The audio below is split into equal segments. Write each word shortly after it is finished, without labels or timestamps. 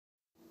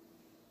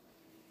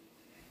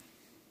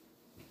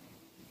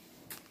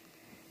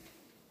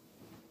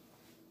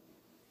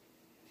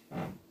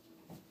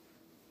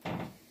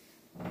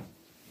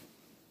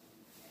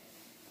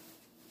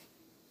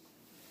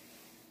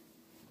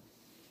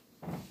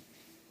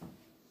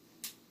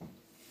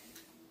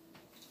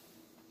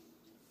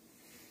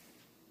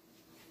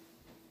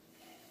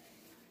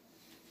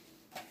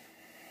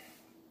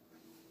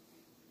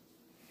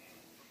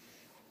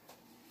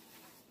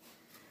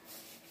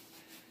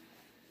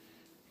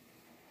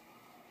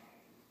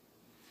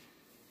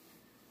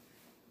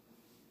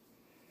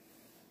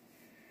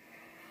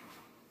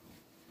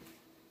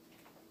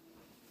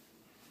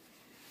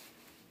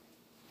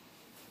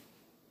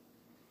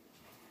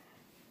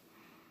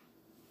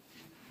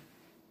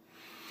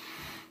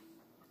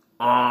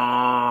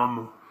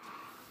Um,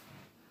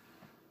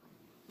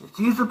 is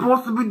he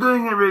supposed to be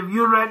doing a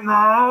review right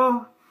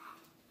now?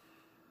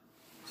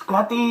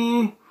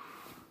 Scotty?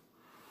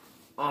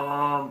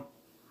 Hold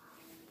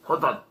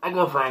on, I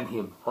gotta find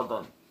him. Hold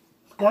on.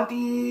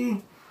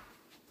 Scotty?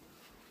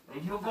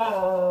 There you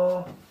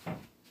go.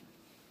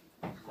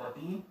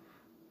 Scotty?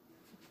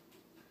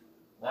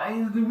 Why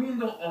is the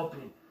window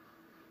open?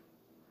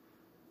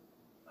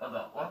 Hold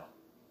on, what?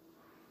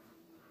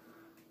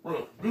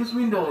 Wait, this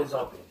window is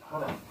open.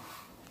 Hold on.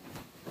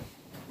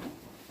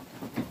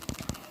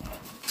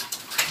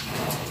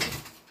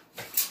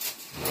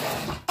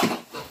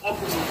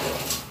 Open window.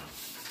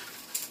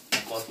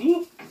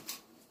 Scotty?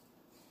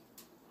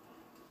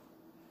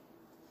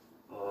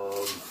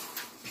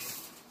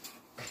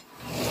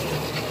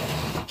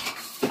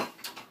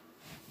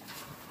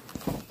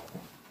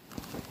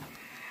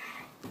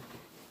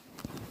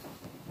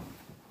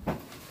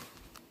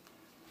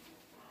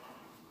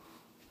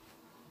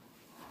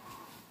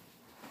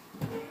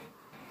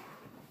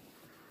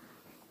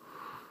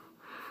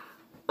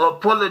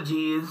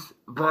 Apologies,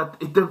 but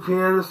it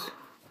appears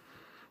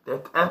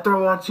that after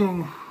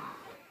watching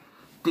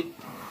the...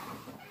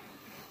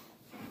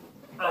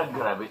 I'll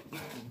grab it.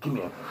 Give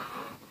me a...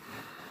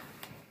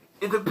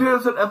 It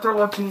appears that after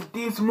watching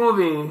this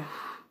movie,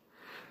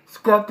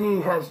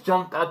 Scotty has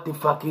jumped out the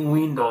fucking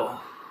window.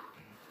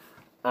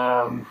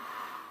 I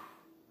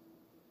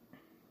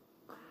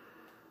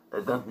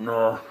don't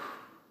know.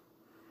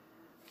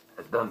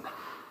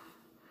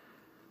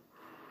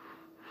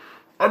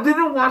 I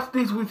didn't watch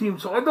this with him,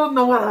 so I don't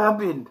know what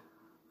happened.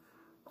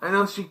 I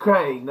know she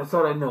crying, that's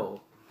all I know.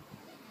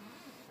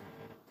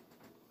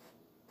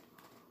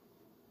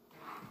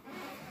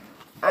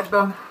 I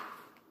don't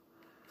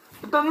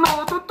know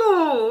what to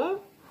do.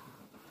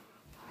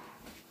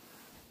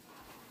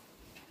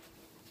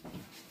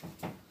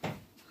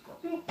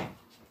 Scotty?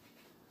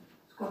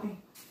 Scotty,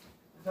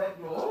 is that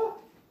you?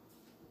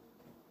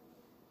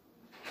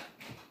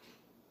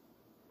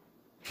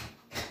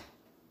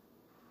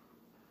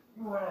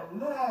 You are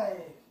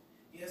alive.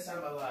 Yes,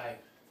 I'm alive.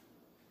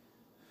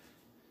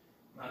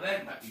 My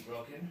leg might be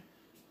broken.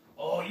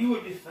 Oh, you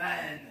would be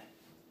fine.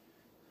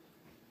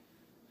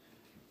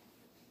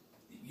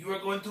 You are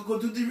going to go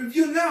do the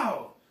review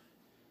now.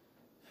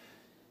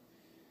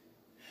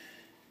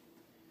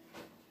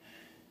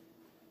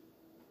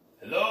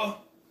 Hello?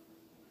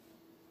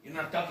 You're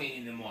not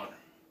talking anymore.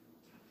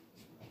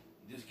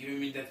 You're just giving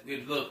me that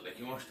weird look like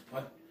you want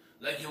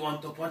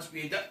to punch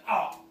me in the...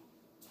 Oh!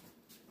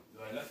 You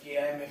are lucky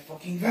I am a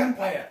fucking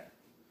vampire.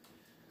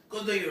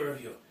 Go do your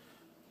review.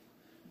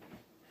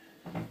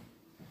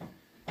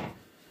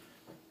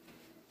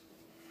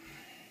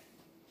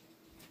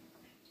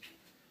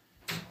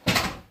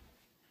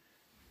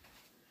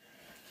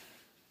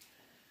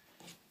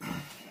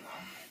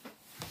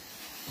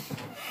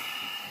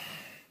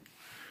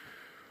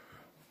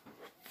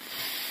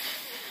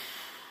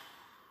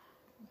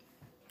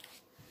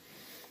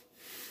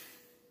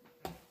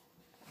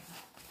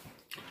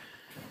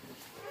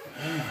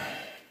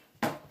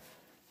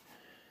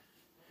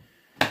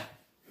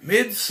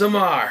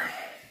 Midsommar.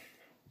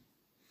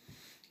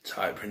 That's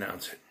how I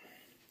pronounce it.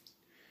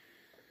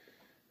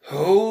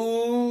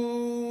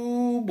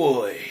 Oh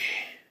boy.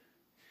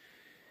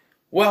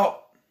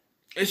 Well,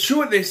 it's true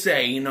what they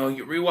say, you know,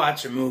 you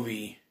rewatch a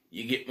movie,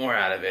 you get more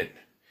out of it.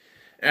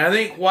 And I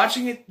think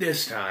watching it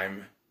this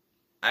time,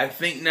 I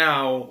think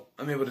now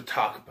I'm able to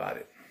talk about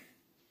it.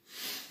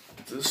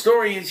 So the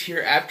story is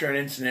here after an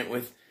incident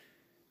with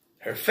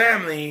her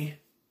family.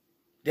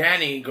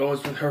 Danny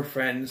goes with her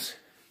friends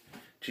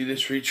to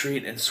this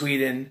retreat in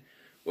Sweden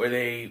where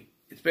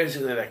it's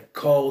basically like a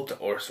cult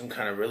or some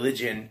kind of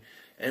religion,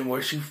 and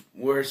where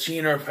she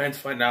and her friends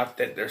find out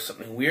that there's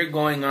something weird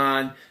going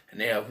on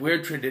and they have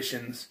weird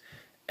traditions,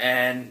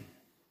 and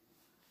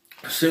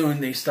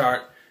soon they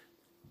start,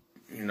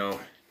 you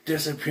know,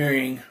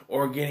 disappearing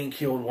or getting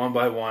killed one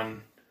by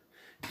one,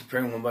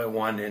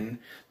 and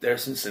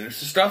there's some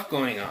sinister stuff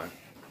going on.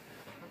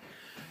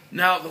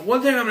 Now, the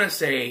one thing I'm going to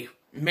say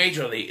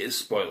majorly is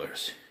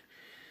spoilers.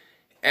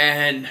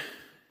 And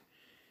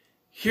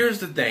here's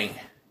the thing.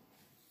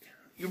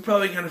 You're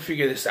probably going to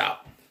figure this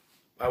out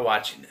by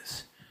watching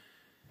this.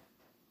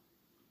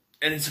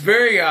 And it's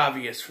very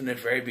obvious from the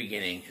very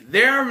beginning.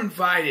 They're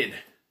invited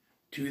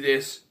to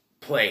this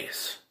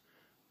place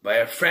by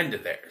a friend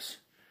of theirs.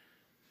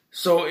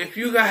 So if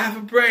you have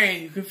a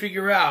brain, you can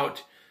figure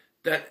out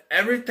that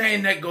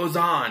everything that goes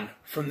on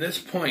from this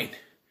point,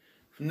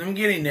 from them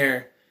getting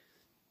there,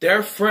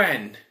 their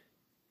friend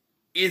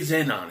is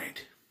in on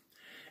it.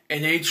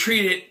 And they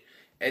treat it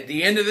at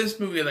the end of this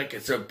movie like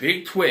it's a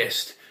big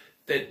twist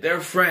that their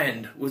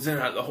friend was in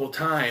it the whole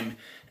time.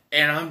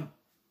 And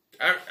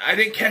I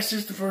didn't catch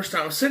this the first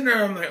time. I was sitting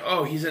there, I'm like,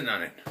 oh, he's in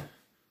on it.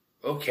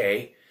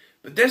 Okay.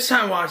 But this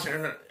time watching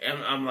it,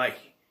 I'm like,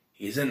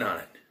 he's in on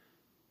it.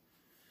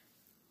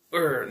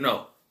 Or,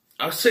 no.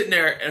 I was sitting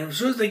there, and as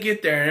soon as they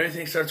get there and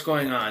everything starts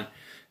going on,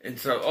 and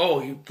so,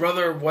 oh, your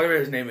brother, whatever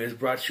his name is,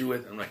 brought you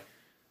with. I'm like,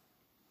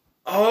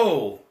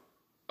 oh,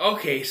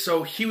 okay,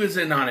 so he was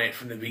in on it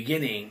from the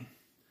beginning.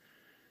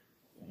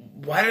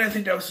 Why did I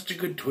think that was such a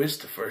good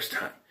twist the first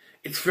time?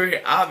 It's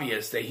very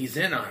obvious that he's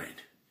in on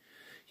it.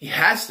 He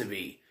has to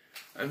be.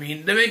 I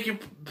mean, they make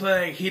it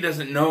play like he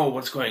doesn't know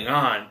what's going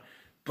on,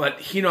 but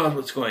he knows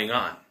what's going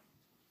on.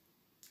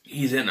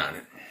 He's in on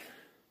it.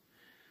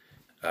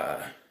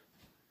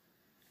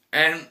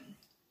 And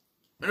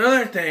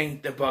another thing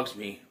that bugs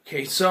me,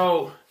 okay,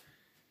 so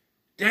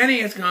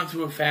Danny has gone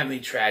through a family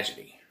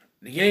tragedy.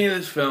 At the beginning of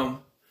this film,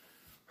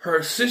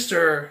 her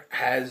sister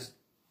has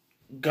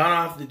gone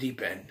off the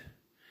deep end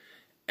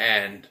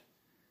and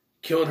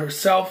killed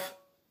herself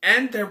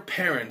and their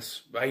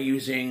parents by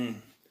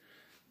using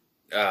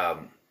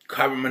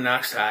carbon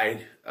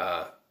monoxide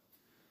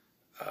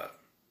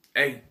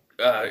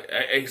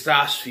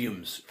exhaust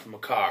fumes from a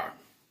car,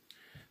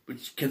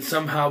 which can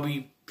somehow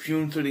be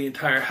fumed through the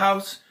entire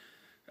house.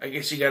 I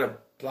guess you gotta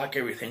block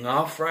everything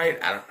off, right?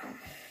 I don't know.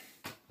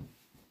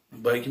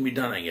 But it can be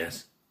done, I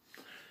guess.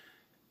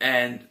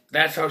 And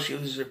that's how she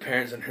loses her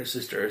parents and her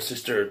sister. Her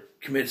sister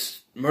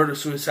commits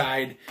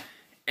murder-suicide.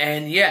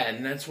 And yeah,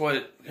 and that's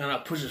what kind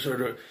of pushes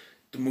her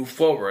to move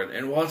forward.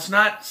 And while it's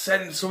not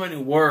said in so many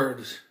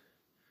words,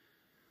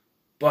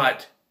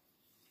 but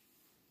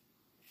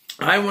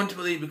I want to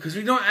believe, because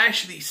we don't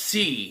actually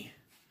see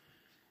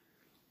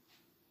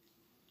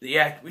the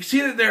act. We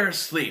see that they're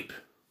asleep.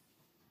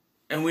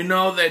 And we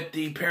know that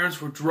the parents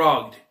were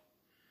drugged,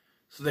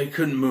 so they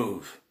couldn't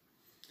move.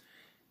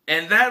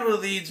 And that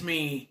leads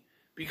me,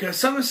 because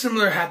something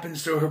similar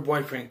happens to her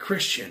boyfriend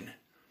Christian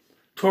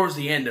towards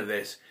the end of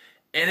this.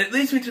 And it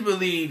leads me to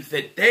believe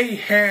that they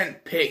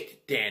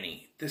handpicked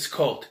Danny, this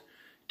cult,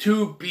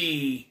 to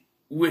be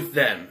with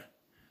them.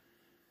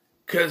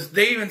 Because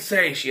they even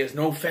say she has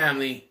no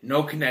family,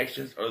 no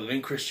connections, other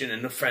than Christian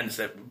and the friends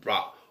that were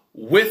brought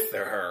with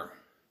her.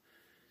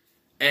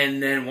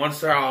 And then once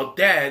they're all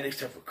dead,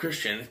 except for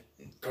Christian,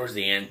 towards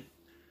the end,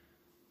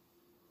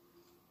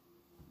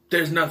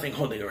 there's nothing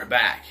holding her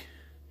back.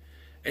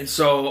 And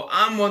so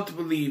I'm one to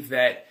believe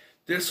that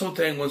this whole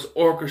thing was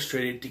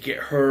orchestrated to get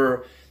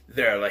her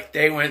there. Like,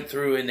 they went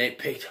through and they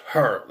picked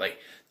her. Like,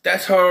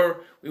 that's her.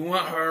 We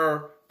want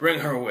her. Bring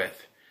her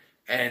with.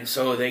 And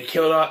so they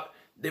killed up.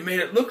 They made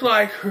it look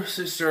like her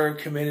sister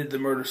committed the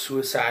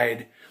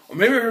murder-suicide. Or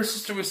maybe her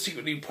sister was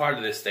secretly part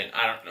of this thing.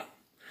 I don't know.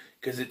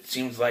 Because it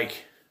seems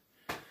like,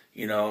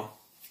 you know,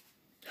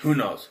 who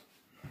knows?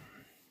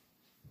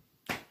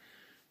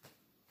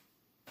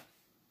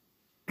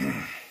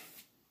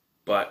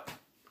 But,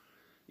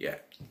 yeah.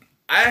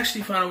 I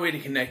actually found a way to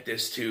connect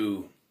this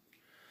to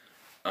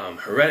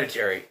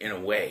Hereditary in a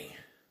way.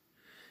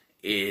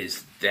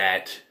 Is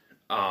that,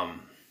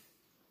 what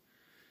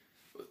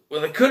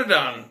they could have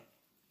done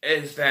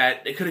is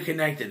that they could have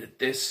connected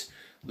this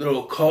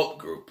little cult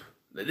group.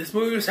 That this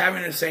movie was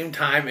having the same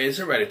time as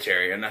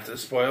Hereditary, and not to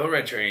spoil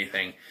Hereditary or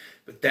anything,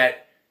 but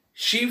that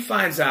she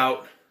finds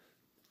out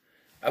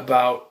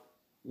about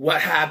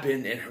what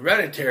happened in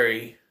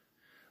Hereditary,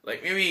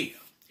 like maybe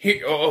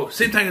here.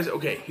 Same time as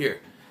here.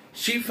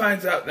 She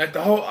finds out that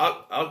the whole.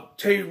 I'll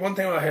tell you one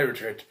thing about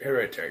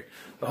Hereditary.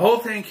 The whole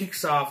thing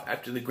kicks off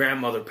after the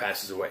grandmother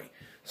passes away.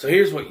 So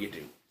here's what you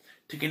do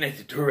to connect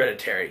it to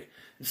Hereditary.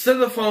 Instead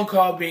of the phone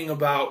call being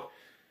about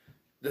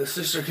the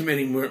sister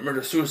committing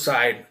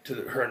murder-suicide to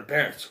her and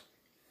parents,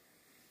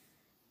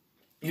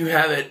 you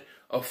have it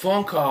a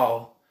phone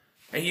call,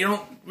 and you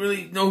don't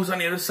really know who's on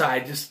the other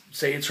side. Just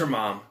say it's her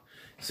mom.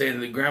 Say that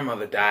the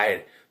grandmother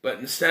died. But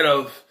instead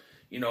of,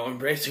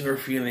 embracing her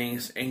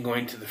feelings and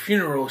going to the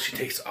funeral, she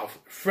takes off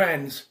with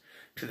friends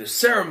to the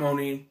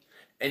ceremony,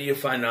 and you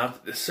find out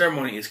that the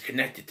ceremony is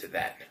connected to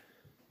that.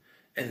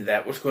 And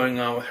that what's going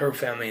on with her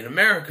family in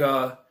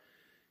America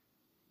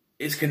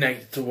is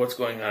connected to what's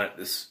going on at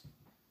this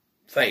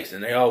place.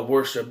 And they all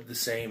worship the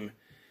same,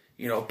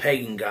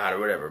 pagan god or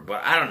whatever.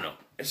 But I don't know.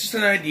 It's just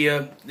an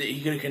idea that he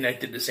could have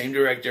connected. The same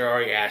director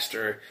already asked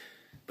her.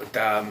 But,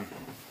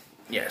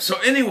 yeah. So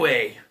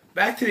anyway,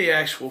 back to the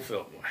actual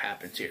film. What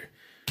happens here?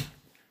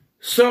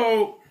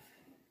 So,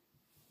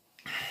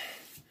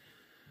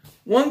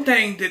 one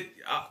thing that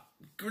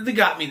really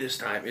got me this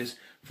time is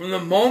from the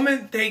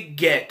moment they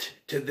get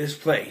to this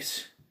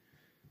place,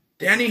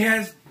 Danny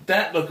has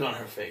that look on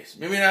her face.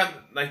 Maybe not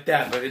like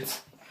that, but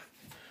it's...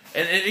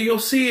 And you'll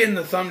see in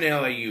the thumbnail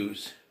I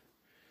use.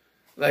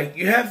 Like,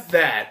 you have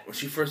that when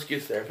she first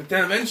gets there. But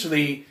then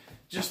eventually,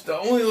 just the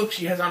only look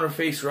she has on her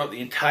face throughout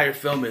the entire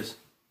film is...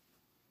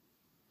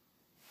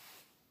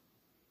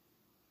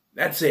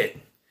 That's it.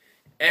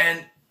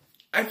 And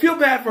I feel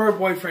bad for her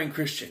boyfriend,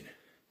 Christian.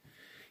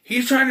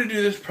 He's trying to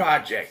do this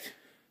project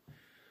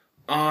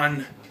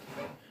on...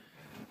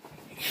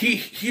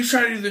 He's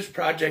trying to do this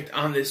project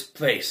on this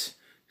place.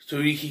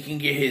 So he can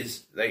get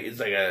his... it's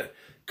like a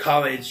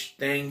college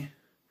thing.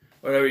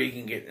 Whatever you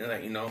can get,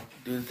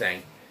 do the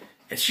thing.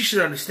 And she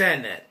should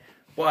understand that.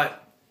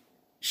 But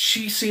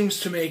she seems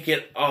to make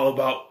it all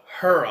about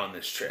her on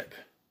this trip.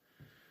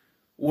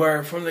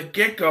 Where from the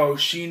get-go,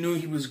 she knew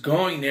he was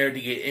going there to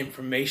get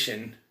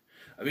information.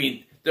 I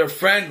mean, their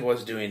friend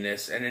was doing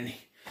this, and then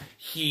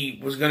he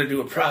was going to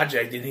do a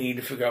project and he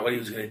needed to figure out what he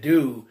was going to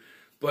do.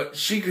 But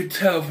she could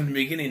tell from the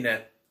beginning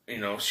that,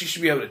 she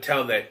should be able to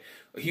tell that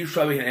he was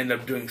probably going to end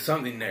up doing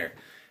something there.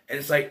 And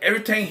it's like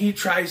everything he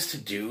tries to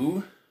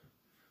do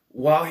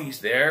while he's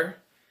there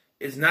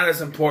is not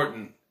as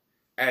important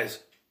as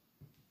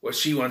what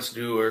she wants to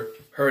do or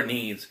her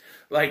needs.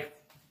 Like,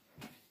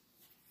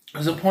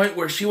 there's a point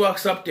where she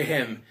walks up to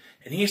him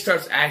and he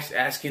starts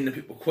asking the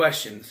people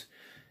questions.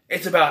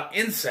 It's about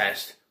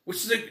incest, which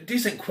is a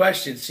decent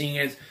question, seeing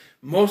as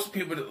most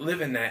people that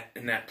live in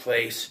that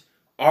place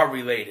are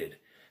related.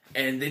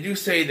 And they do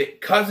say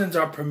that cousins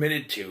are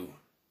permitted to,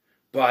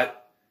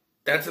 but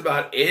that's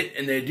about it.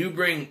 And they do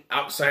bring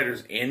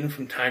outsiders in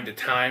from time to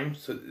time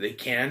so that they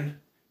can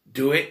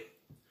do it.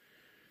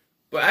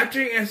 But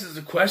after he answers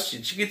the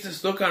question, she gets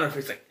this look on her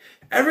face, like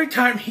every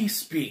time he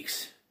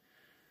speaks,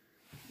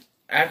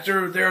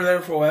 after they're there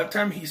for a while, every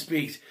time he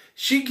speaks,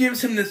 she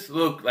gives him this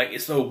look like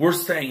it's the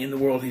worst thing in the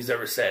world he's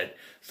ever said.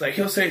 It's like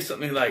he'll say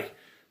something like,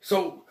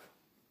 so,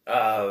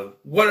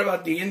 what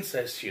about the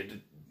incest here?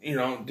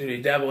 Do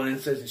they dabble in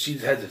incest? And she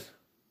just has this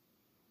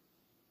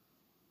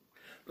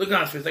look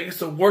on his face like it's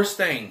the worst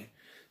thing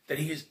that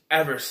he's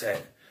ever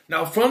said.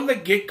 Now, from the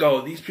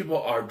get-go, these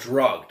people are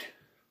drugged.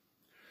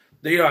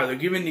 They are. They're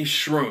given these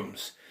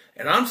shrooms.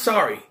 And I'm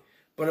sorry,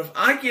 but if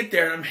I get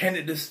there and I'm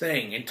handed this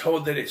thing and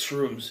told that it's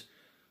shrooms,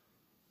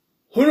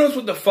 who knows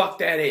what the fuck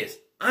that is?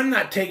 I'm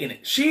not taking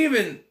it. She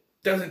even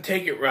doesn't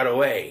take it right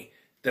away,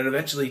 then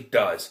eventually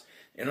does.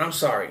 And I'm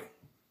sorry,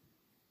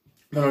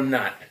 but I'm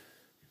not.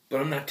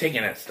 But I'm not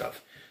taking that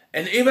stuff.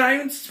 And even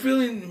I'm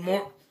feeling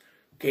more...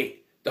 Okay,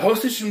 the whole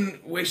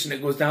situation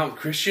that goes down with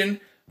Christian,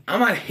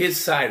 I'm on his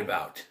side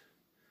about.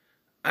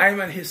 I'm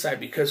on his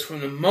side because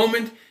from the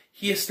moment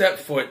he has stepped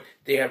foot,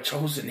 they have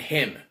chosen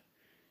him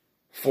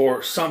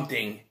for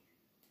something.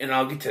 And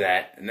I'll get to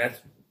that. And that's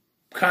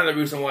kind of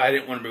the reason why I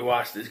didn't want to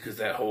rewatch this, because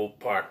that whole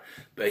part.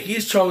 But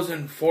he's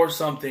chosen for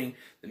something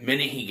the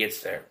minute he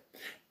gets there.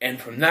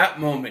 And from that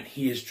moment,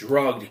 he is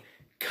drugged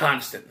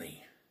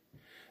constantly.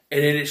 And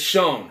it is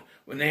shown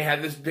when they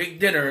have this big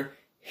dinner,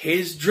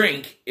 his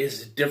drink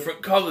is a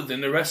different color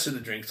than the rest of the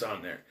drinks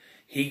on there.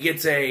 He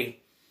gets a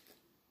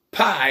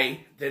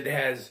pie that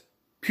has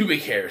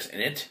pubic hairs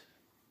in it.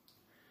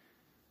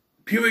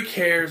 Pubic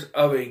hairs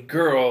of a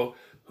girl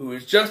who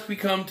has just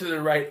become to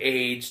the right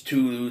age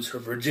to lose her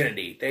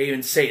virginity. They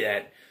even say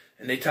that.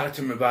 And they talk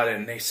to him about it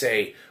and they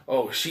say,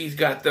 oh, she's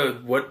got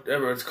the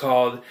whatever it's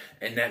called,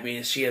 and that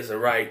means she has a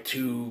right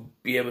to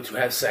be able to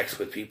have sex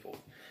with people.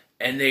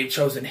 And they've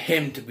chosen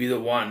him to be the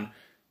one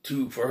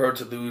for her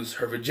to lose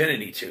her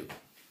virginity to.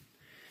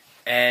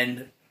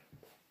 And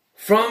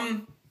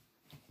from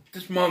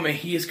this moment,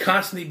 he is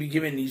constantly be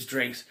given these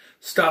drinks,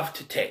 stuff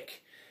to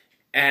take.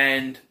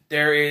 And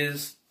there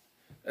is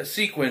a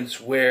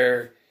sequence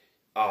where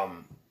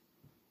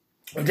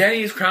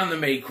Danny is crowned the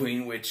May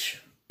Queen,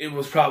 which it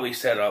was probably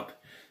set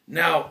up.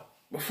 Now,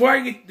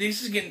 before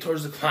this is getting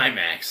towards the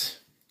climax.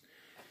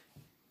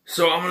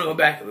 So I'm going to go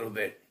back a little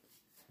bit.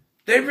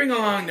 They bring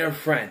along their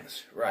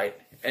friends, right?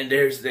 And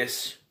there's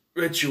this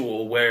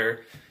ritual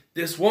where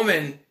this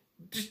woman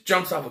just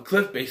jumps off a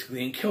cliff,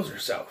 basically, and kills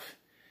herself.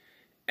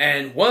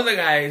 And one of the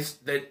guys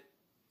that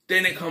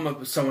didn't come up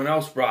with someone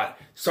else brought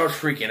starts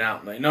freaking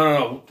out. Like,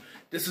 no,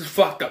 this is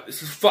fucked up.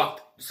 This is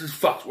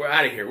fucked. We're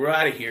out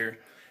of here.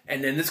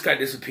 And then this guy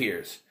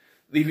disappears,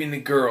 leaving the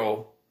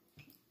girl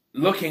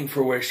looking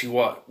for where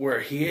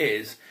he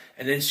is,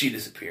 and then she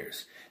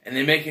disappears. And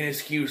they make an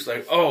excuse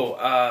like,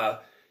 the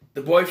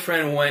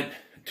boyfriend went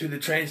to the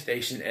train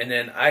station, and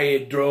then I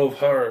drove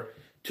her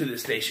to the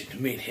station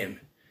to meet him.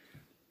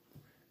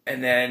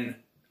 And then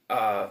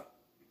the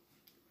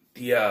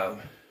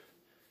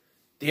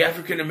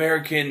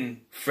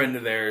African-American friend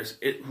of theirs,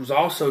 who's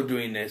also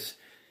doing this,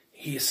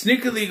 he is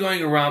sneakily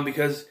going around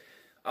because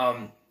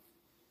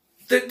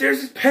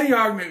there's this petty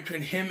argument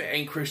between him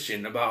and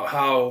Christian about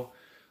how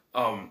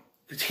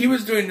he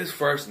was doing this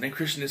first, and then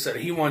Christian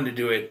decided he wanted to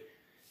do it,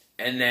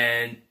 and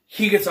then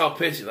he gets all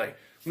pissy, like,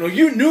 no,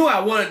 you knew I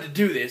wanted to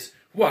do this.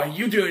 Why are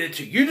you doing it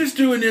too? You're just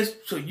doing this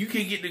so you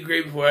can get in the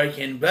grave before I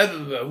can, blah,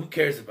 blah, blah. Who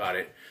cares about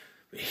it?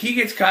 But he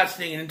gets caught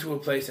sneaking into a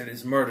place and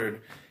is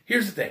murdered.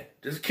 Here's the thing.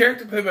 There's a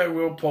character played by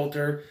Will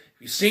Poulter.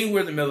 If you've seen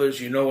We're the Millers,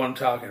 you know what I'm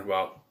talking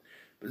about.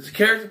 But there's a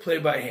character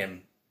played by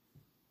him.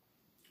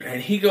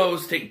 And he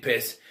goes to take a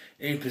piss,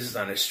 and he pisses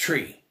on this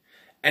tree.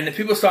 And the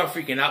people start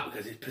freaking out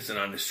because he's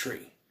pissing on this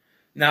tree.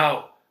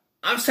 Now,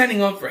 I'm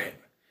standing up for him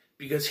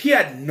because he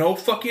had no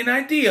fucking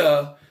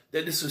idea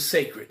that this was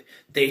sacred.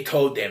 They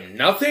told them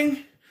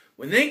nothing.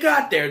 When they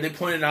got there, they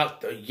pointed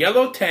out the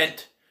yellow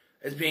tent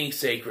as being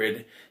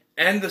sacred,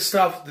 and the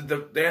stuff that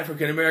the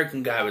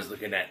African-American guy was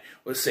looking at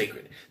was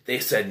sacred. They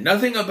said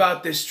nothing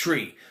about this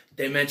tree.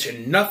 They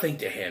mentioned nothing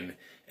to him,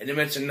 and they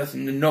mentioned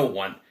nothing to no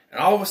one.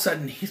 And all of a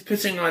sudden, he's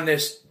pissing on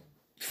this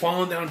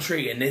fallen down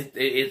tree, and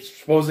it's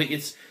supposedly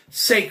it's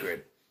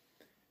sacred.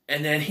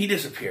 And then he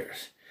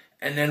disappears.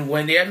 And then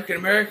when the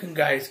African-American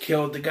guy is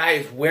killed, the guy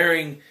is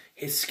wearing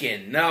his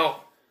skin.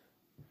 Now,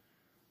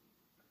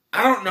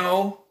 I don't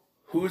know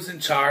who's in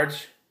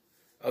charge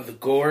of the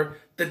gore.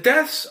 The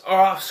deaths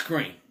are off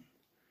screen,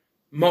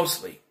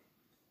 mostly.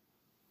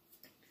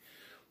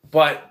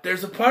 But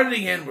there's a part at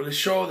the end where they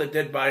show the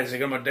dead bodies, they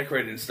got them all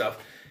decorated and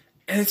stuff,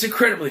 and it's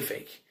incredibly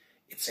fake.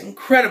 It's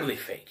incredibly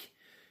fake.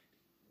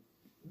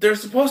 They're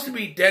supposed to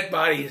be dead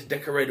bodies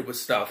decorated with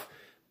stuff,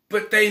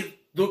 but they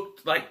look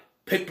like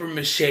paper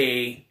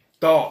mache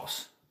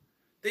dolls.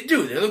 They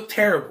do. They look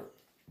terrible.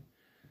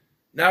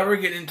 Now we're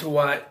getting into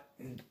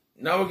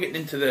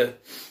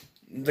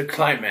the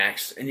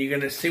climax, and you're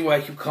gonna see why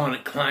I keep calling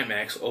it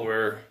climax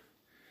over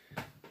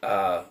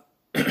third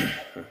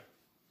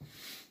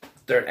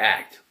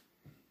act.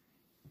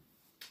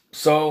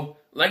 So,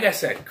 like I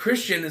said,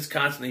 Christian is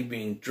constantly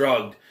being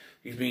drugged.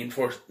 He's being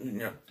forced,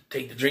 to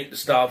take the drink, the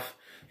stuff,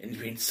 and he's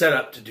being set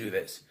up to do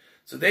this.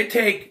 So they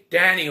take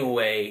Danny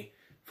away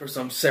for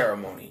some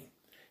ceremony.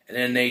 And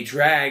then they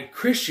drag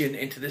Christian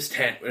into this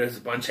tent where there's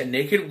a bunch of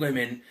naked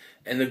women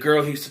and the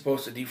girl he's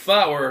supposed to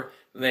deflower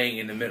laying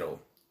in the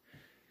middle.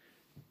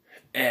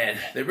 And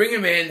they bring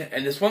him in,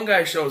 and this one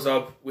guy shows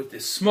up with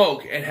this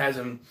smoke and has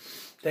him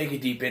take a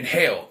deep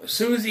inhale. As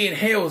soon as he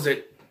inhales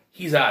it,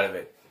 he's out of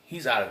it.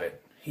 He's out of it.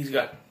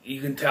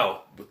 You can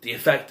tell with the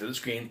effect of the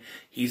screen,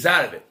 he's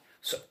out of it.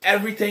 So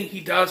everything he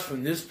does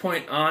from this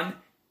point on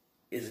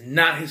is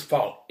not his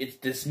fault. It's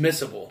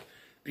dismissible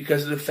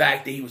because of the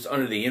fact that he was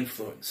under the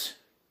influence.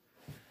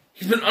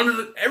 He's been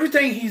under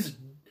everything he's,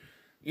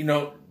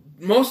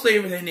 mostly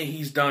everything that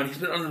he's done, he's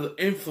been under the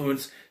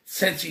influence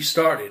since he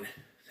started.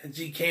 Since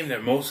he came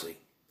there, mostly.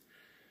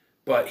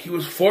 But he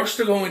was forced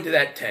to go into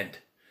that tent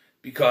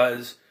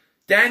because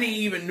Danny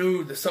even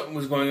knew that something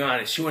was going on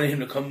and she wanted him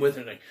to come with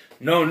her. Like,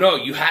 no,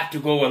 you have to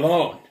go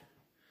alone.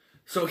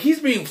 So he's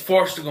being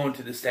forced to go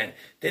into this tent.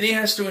 Then he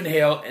has to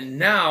inhale, and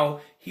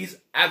now he's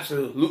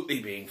absolutely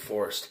being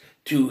forced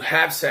to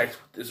have sex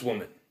with this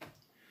woman.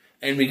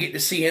 And we get to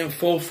see him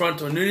full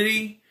frontal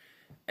nudity,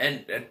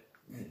 and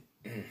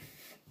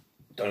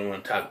don't even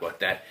want to talk about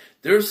that.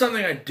 There's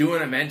something I do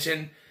want to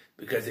mention,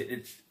 because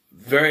it's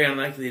very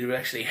unlikely to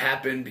actually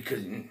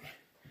happen,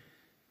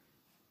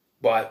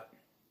 but,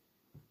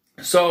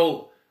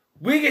 so,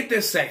 we get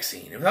this sex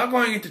scene. Without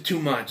going into too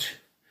much,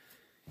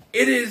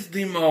 it is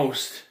the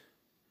most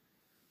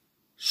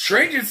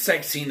strangest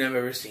sex scene I've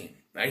ever seen.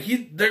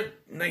 He's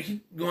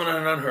going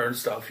on her and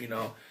stuff,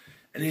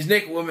 and these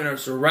naked women are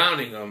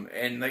surrounding him,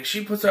 and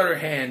she puts out her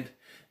hand,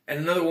 and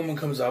another woman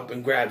comes up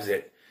and grabs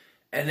it,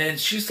 and then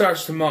she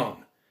starts to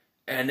moan,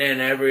 and then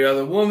every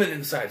other woman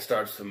inside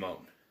starts to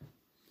moan.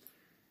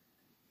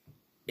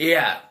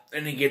 Yeah,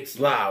 and it gets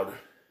loud.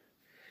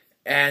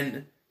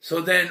 And so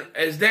then,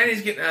 as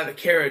Danny's getting out of the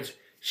carriage,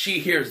 she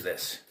hears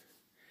this.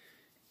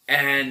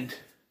 And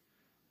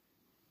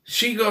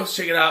she goes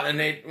check it out, and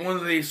one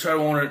of these try to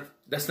warn her,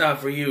 that's not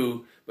for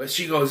you. But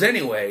she goes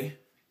anyway,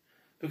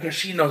 because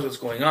she knows what's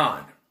going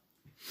on.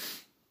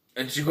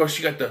 And she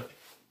got the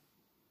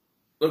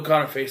look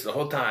on her face the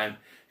whole time.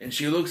 And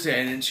she looks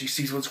in, and she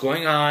sees what's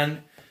going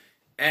on.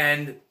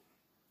 And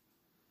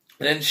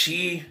then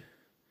she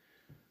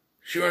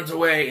runs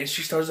away, and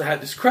she starts to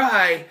have this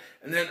cry,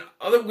 and then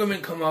other women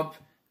come up,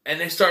 and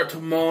they start to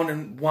moan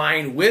and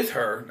whine with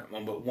her, not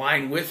moan, but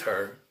whine with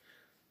her,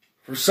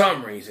 for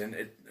some reason.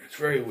 It's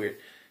very weird.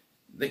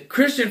 The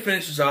Christian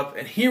finishes up,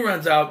 and he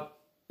runs out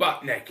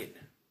butt naked,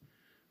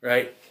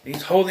 right?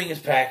 He's holding his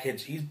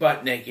package, he's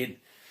butt naked.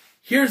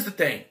 Here's the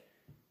thing.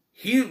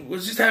 He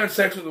was just having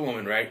sex with a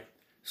woman, right?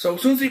 So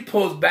as soon as he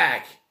pulls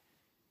back,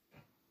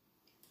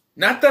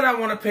 not that I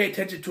want to pay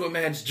attention to a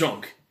man's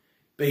junk,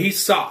 but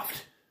he's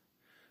soft.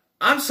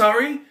 I'm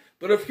sorry,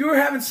 but if you were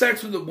having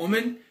sex with a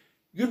woman,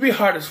 you'd be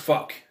hard as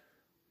fuck.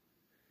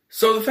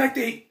 So the fact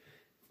that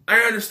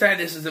I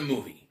understand this is a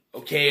movie,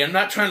 okay? I'm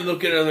not trying to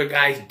look at another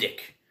guy's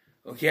dick,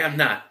 okay? I'm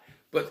not.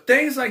 But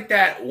things like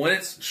that, when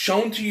it's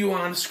shown to you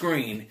on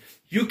screen,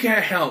 you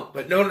can't help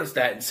but notice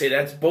that and say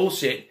that's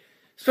bullshit.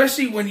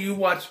 Especially when you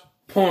watch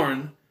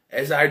porn,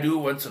 as I do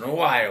once in a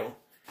while.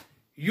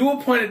 You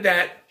will point at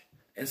that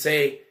and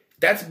say,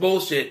 that's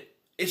bullshit,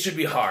 it should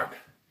be hard.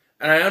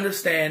 And I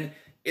understand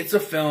it's a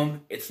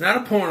film. It's not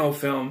a porno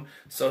film.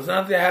 So it's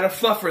not that I had a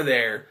fluffer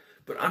there.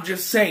 But I'm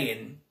just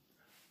saying.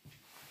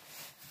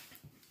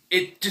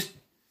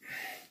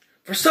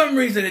 For some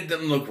reason, it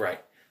didn't look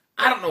right.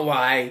 I don't know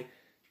why.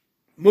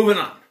 Moving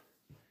on.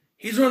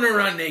 He's running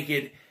around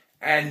naked.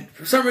 And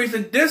for some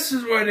reason, this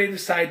is where they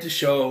decide to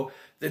show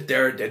that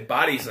there are dead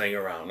bodies laying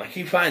around.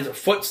 He finds a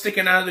foot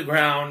sticking out of the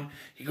ground.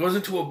 He goes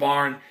into a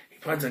barn. He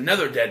finds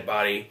another dead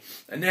body.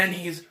 And then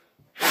he's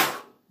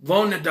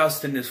blowing the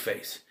dust in his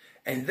face.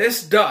 And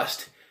this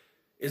dust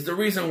is the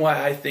reason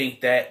why I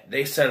think that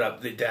they set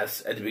up the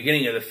deaths at the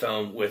beginning of the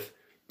film with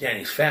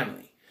Danny's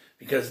family.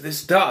 Because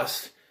this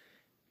dust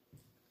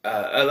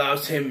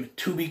allows him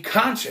to be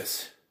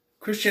conscious.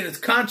 Christian is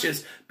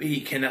conscious, but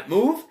he cannot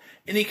move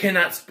and he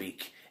cannot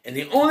speak. And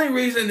the only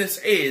reason this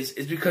is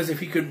because if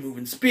he could move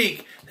and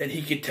speak, then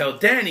he could tell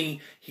Danny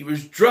he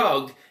was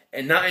drugged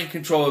and not in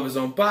control of his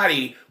own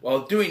body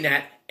while doing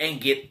that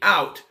and get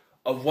out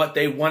of what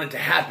they wanted to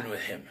happen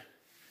with him.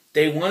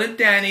 They wanted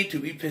Danny to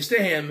be pissed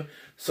at him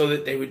so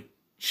that they would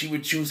she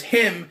would choose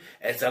him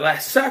as the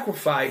last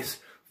sacrifice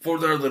for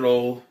their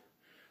little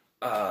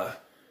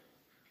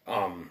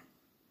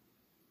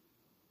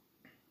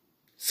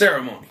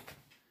ceremony.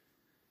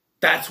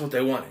 That's what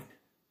they wanted.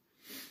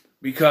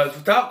 Because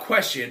without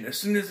question, as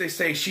soon as they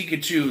say she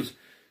could choose,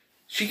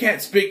 she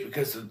can't speak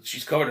because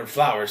she's covered in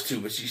flowers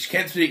too, but she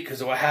can't speak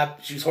because of what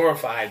happened. She's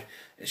horrified,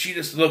 and she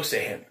just looks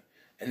at him,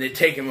 and they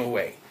take him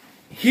away.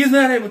 He's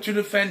not able to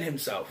defend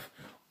himself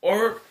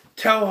or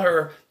tell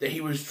her that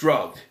he was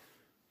drugged.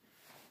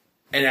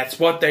 And that's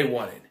what they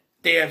wanted.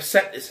 They have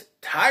set this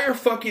entire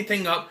fucking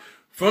thing up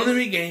from the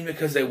beginning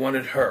because they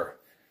wanted her.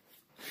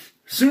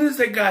 As soon as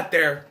they got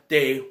there,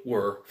 they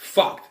were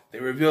fucked.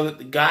 They revealed that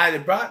the guy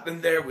that brought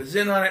them there was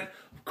in on it.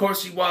 Of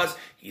course he was.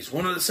 He's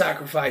one of the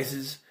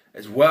sacrifices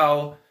as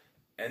well.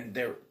 And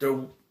they're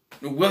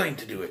willing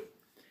to do it.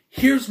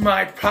 Here's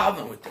my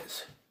problem with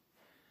this.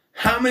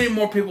 How many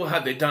more people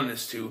have they done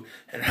this to?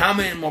 And how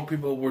many more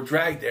people were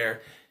dragged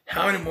there?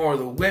 How many more of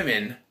the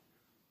women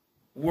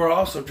were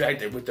also dragged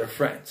there with their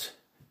friends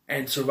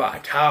and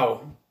survived?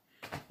 How?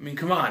 I mean,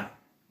 come on.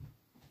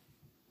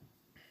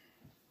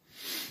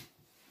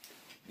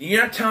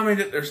 You're not telling me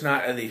that there's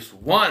not at least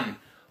one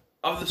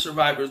of the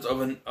survivors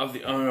of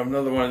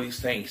another one of these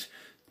things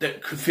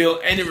that could feel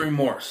any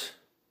remorse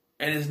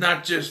and is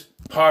not just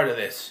part of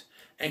this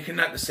and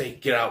cannot just say,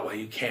 get out while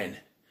you can.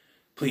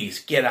 Please,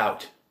 get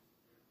out.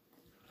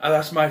 I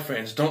lost my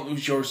friends. Don't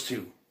lose yours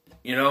too.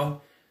 You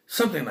know?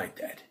 Something like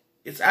that.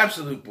 It's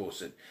absolute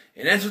bullshit.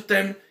 It ends with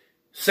them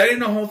setting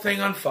the whole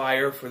thing on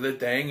fire for the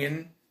thing,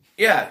 and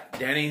yeah,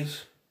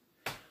 Danny's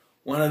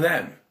one of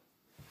them.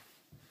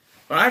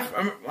 When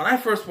I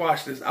first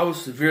watched this, I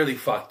was severely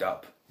fucked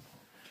up.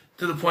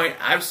 To the point,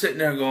 I was sitting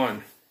there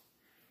going...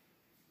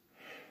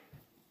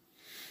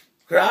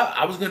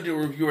 I was going to do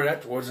a review right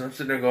afterwards, and I'm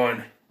sitting there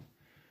going,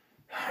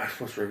 how am I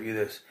supposed to review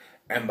this?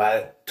 And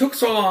it took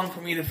so long for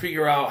me to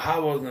figure out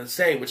how I was going to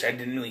say, what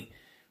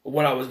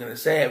I was going to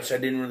say, which I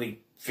didn't really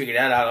figure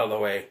that out all the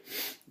way,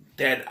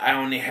 that I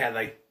only had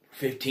like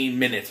 15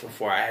 minutes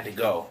before I had to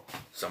go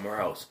somewhere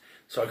else.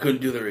 So I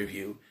couldn't do the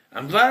review.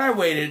 I'm glad I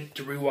waited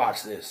to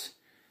rewatch this,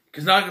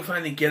 because now I can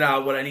finally get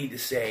out what I need to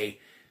say.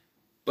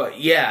 But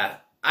yeah,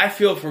 I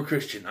feel for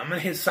Christian. I'm on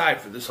his side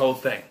for this whole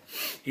thing.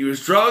 He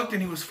was drugged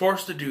and he was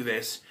forced to do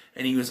this,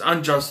 and he was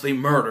unjustly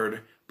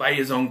murdered by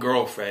his own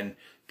girlfriend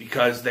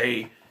because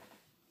they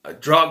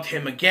drugged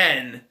him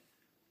again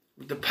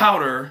with the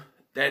powder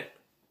that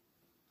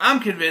I'm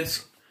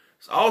convinced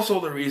is also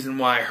the reason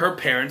why her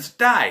parents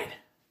died.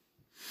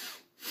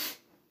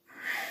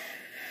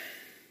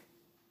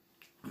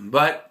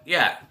 But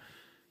yeah,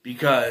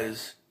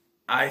 because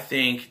I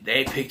think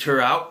they picked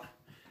her out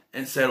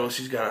and said, well,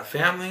 she's got a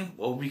family.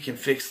 Well, we can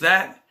fix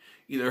that.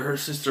 Either her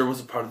sister was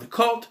a part of the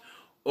cult,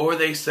 or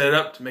they set it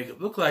up to make it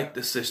look like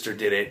the sister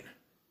did it.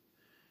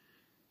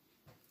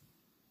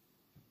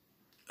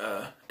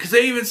 Because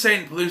they even say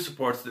in police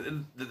reports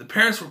that the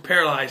parents were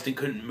paralyzed and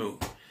couldn't move.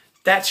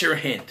 That's your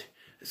hint.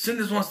 As soon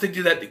as once they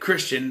do that to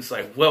Christian, it's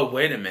like, well,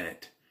 wait a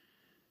minute.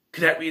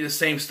 Could that be the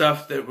same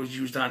stuff that was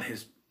used on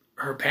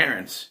her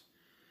parents?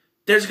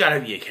 There's got to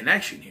be a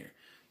connection here.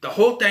 The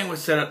whole thing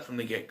was set up from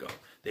the get-go.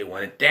 They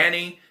wanted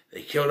Danny.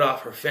 They killed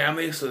off her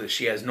family so that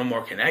she has no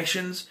more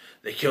connections.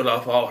 They killed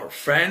off all her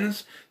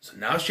friends. So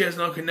now she has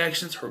no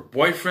connections. Her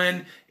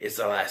boyfriend is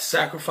the last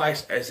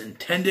sacrifice as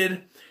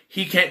intended.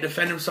 He can't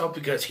defend himself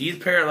because he's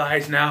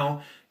paralyzed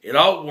now. It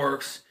all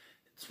works.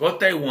 It's what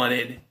they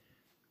wanted.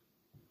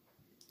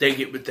 They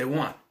get what they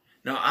want.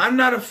 Now, I'm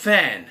not a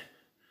fan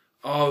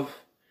of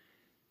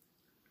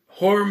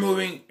horror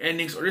movie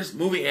endings or just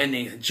movie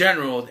endings in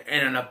general that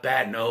end on a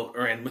bad note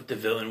or end with the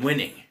villain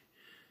winning.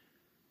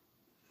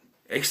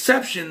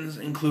 Exceptions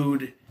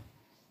include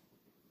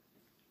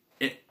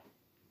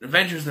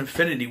Avengers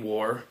Infinity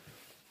War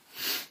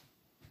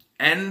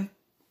and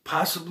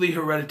possibly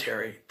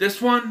Hereditary.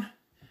 This one,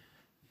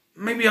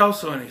 maybe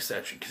also an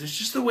exception, because it's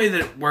just the way that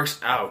it works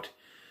out.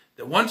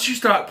 That once you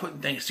start putting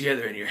things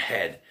together in your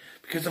head,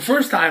 because the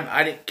first time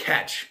I didn't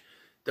catch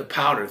the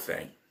powder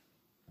thing,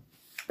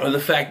 or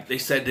the fact that they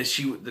said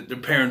that their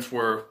parents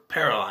were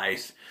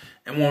paralyzed,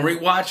 and when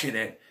rewatching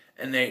it,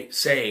 and they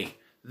say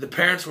the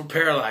parents were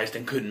paralyzed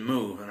and couldn't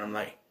move, and I'm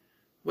like,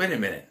 wait a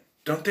minute,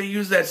 don't they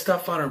use that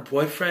stuff on her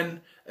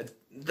boyfriend?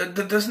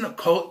 Doesn't a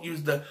cult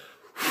use the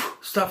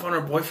stuff on her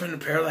boyfriend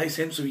to paralyze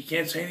him so he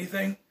can't say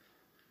anything?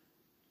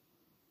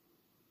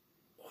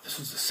 Well, this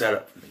was a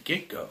setup from the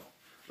get-go.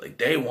 Like,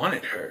 they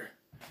wanted her,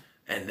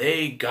 and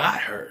they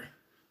got her.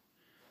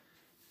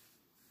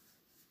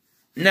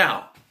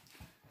 Now,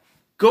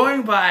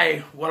 going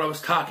by what I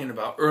was talking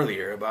about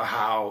earlier,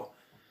 about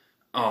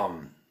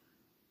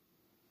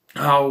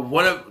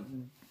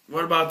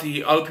what about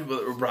the other people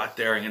that were brought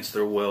there against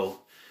their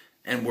will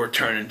and were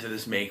turned into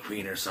this May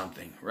Queen or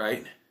something,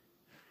 right?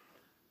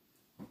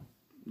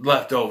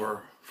 Left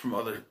over from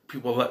other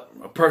people,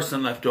 a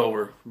person left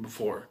over from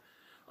before.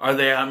 Are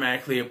they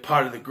automatically a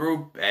part of the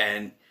group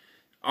and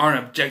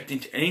aren't objecting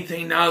to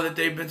anything now that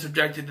they've been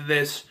subjected to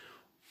this?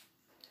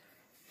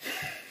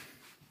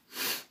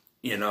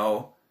 You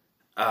know,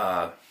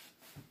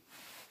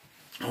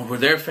 over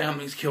their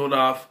families killed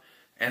off.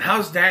 And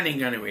how's Danny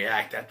going to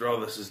react after all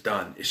this is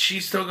done? Is she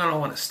still going to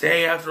want to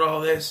stay after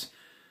all this?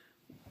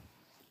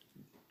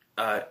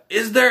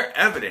 Is there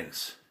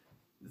evidence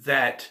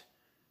that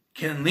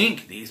can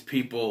link these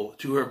people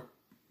to her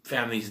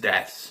family's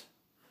deaths?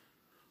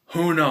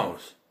 Who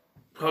knows?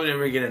 Probably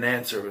never get an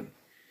answer. But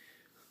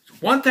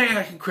one thing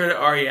I can credit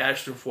Ari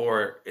Aster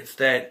for is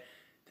that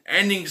the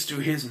endings to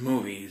his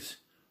movies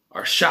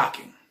are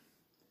shocking.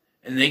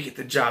 And they get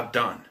the job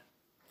done.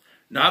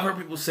 Now, I've heard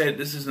people say that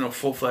this isn't a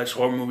full-fledged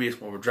horror movie.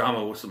 It's more of a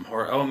drama with some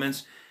horror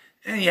elements.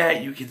 And yeah,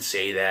 you can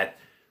say that.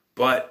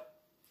 But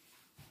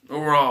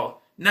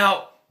overall,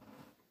 I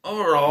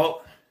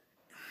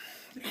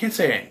can't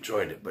say I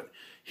enjoyed it. But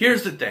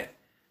here's the thing.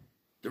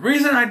 The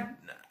reason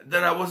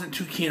that I wasn't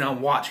too keen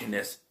on watching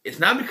this, it's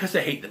not because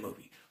I hate the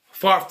movie.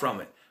 Far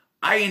from it.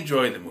 I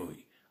enjoy the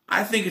movie.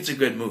 I think it's a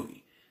good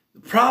movie.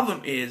 The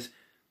problem is,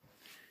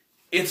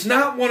 it's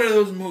not one of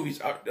those movies,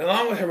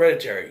 along with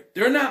Hereditary,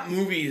 they're not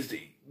movies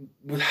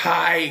with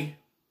high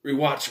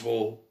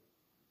rewatchable.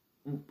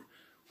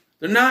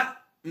 They're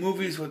not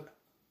movies with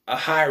a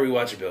high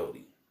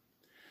rewatchability.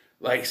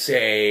 Like,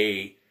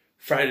 say,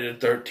 Friday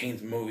the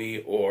 13th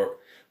movie, or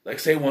like,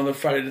 say, one of the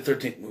Friday the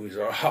 13th movies,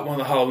 or one of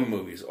the Halloween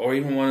movies, or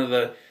even one of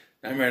the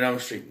Nightmare on Elm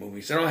Street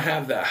movies. They don't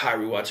have that high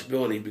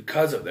rewatchability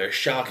because of their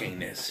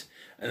shockingness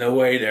and the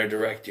way they're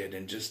directed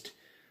and just,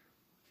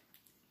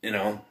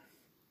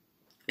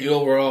 the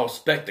overall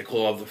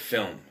spectacle of the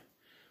film,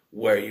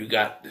 where you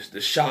got the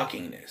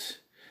shockingness.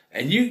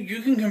 And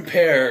you can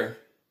compare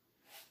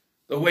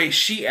the way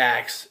she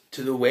acts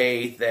to the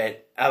way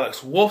that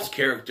Alex Wolff's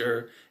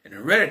character in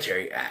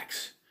Hereditary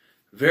acts.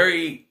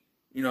 Very,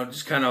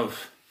 just kind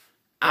of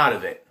out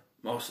of it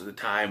most of the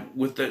time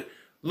with the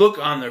look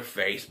on their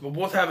face. But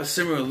both have a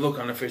similar look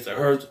on their face that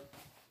hers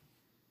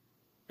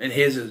and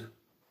his is.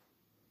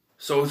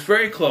 So it's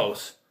very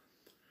close.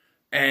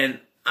 And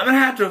I'm going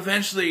to have to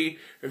eventually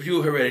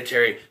review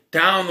Hereditary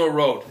down the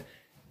road.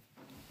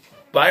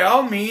 By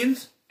all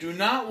means, do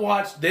not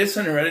watch this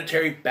and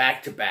Hereditary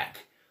back to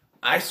back.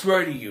 I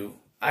swear to you,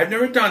 I've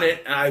never done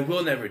it, and I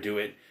will never do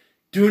it.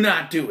 Do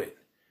not do it.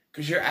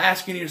 Because you're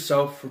asking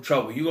yourself for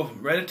trouble. You go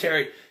from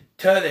Hereditary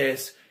to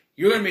this,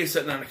 you're going to be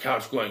sitting on the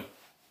couch going,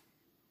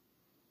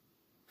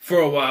 for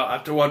a while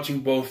after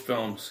watching both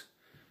films.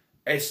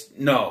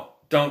 No,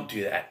 don't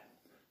do that.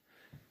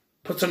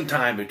 Put some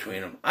time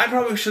between them. I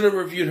probably should have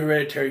reviewed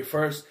Hereditary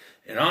first.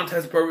 And on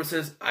test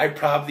purposes, I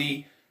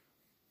probably,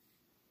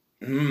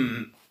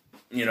 probably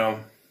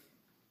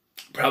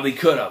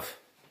could have.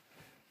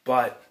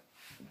 But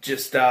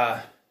just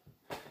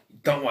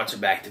don't watch it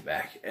back to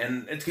back.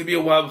 And it's going to be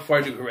a while before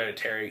I do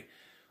Hereditary.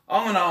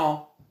 All in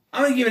all,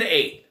 I'm going to give it an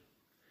 8.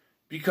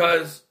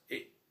 Because,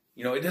 it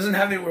doesn't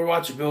have any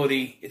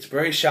rewatchability. It's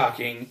very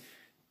shocking.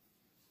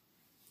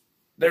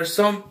 There's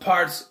some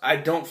parts I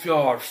don't feel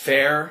are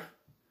fair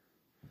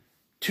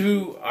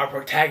to our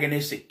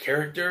protagonistic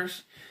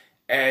characters,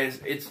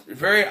 as it's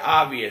very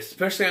obvious,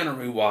 especially on a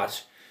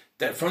rewatch,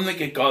 that from the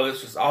get-go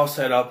this was all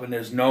set up and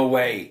there's no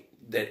way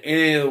that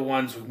any of the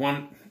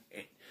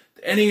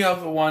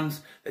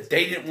ones that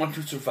they didn't want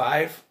to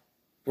survive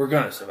were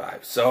gonna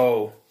survive.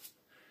 So,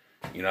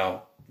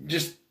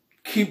 just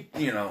keep,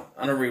 on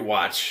a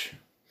rewatch.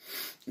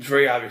 It's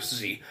very obvious to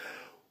see.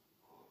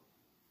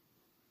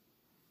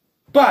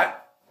 But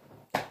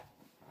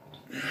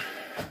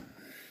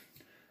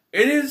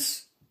it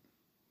is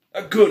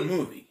a good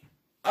movie.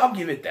 I'll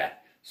give it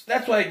that. So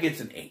that's why it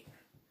gets an 8.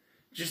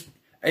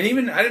 And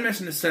even, I didn't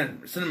mention the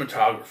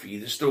cinematography,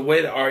 just the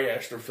way that Ari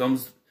Aster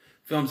films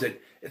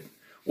it.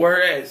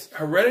 Whereas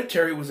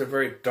Hereditary was a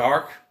very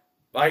dark,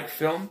 light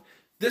film,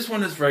 this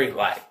one is very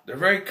light. They're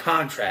very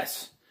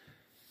contrasts.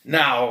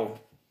 Now,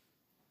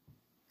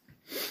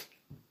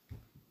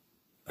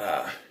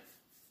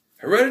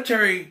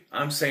 Hereditary,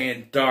 I'm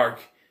saying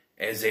dark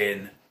as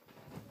in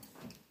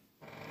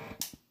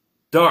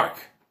dark.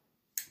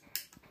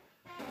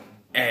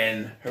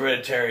 And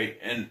Hereditary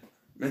and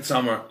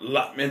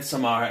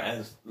Midsommar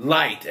as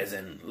light, as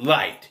in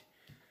light.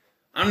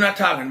 I'm not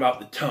talking about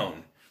the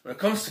tone. When it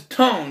comes to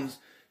tones,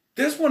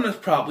 this one is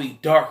probably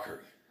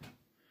darker.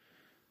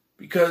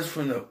 Because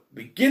from the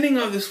beginning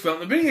of this film,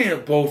 the beginning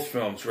of both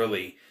films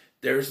really,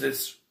 there's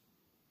this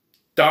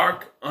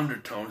dark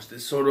undertones,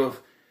 this sort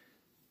of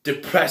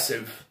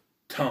depressive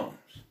tones.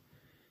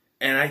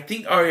 And I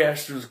think Ari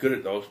Aster is good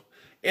at those.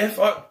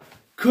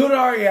 Could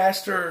Ari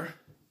Aster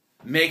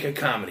make a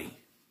comedy?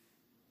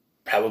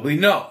 Probably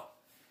no.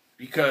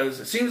 Because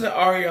it seems that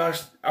Ari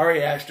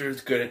Aster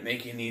is good at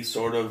making these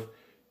sort of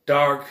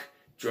dark,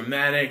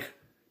 dramatic,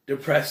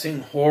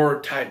 depressing horror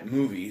type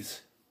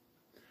movies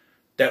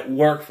that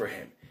work for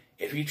him.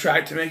 If he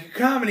tried to make a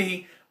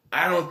comedy,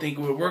 I don't think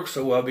it would work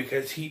so well,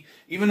 because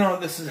even though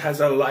this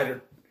has a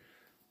lighter,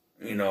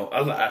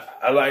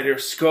 a lighter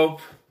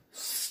scope,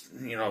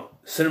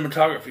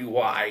 cinematography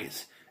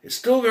wise, it's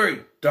still a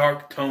very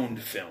dark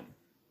toned film.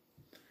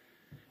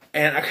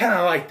 And I kind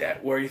of like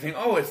that, where you think,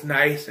 oh, it's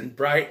nice and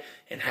bright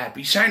and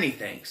happy, shiny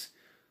things.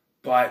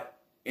 But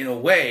in a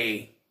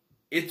way,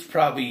 it's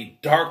probably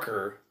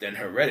darker than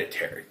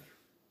Hereditary.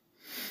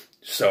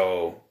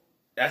 So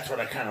that's what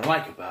I kind of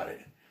like about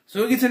it.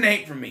 So it gets an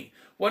 8 from me.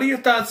 What are your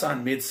thoughts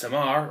on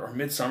Midsommar, or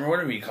Midsommar,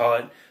 whatever you call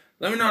it?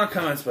 Let me know in the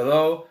comments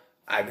below.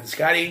 I've been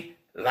Scotty.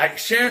 Like,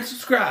 share, and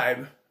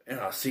subscribe. And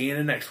I'll see you in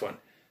the next one.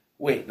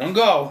 Wait, don't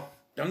go.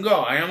 Don't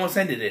go. I almost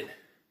ended it.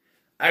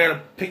 I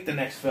gotta pick the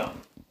next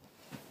film.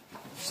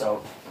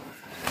 So,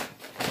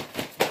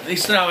 at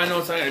least now I know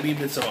it's not gonna be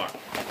Midsommar.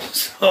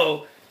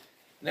 So,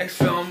 next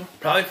film,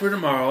 probably for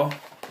tomorrow.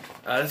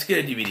 Let's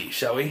get a DVD,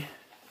 shall we?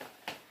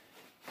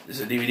 This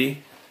is a DVD?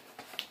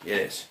 It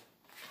is.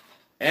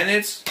 And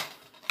it's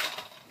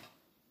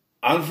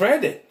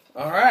unbranded.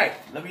 Alright,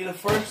 that'll be the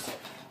first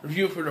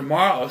review for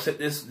tomorrow. I'll set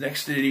this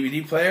next to the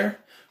DVD player,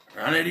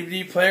 or on a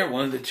DVD player,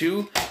 one of the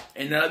two,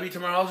 and that'll be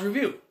tomorrow's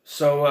review.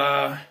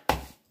 So,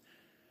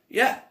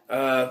 yeah,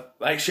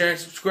 like, share, and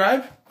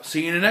subscribe. I'll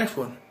see you in the next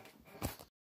one.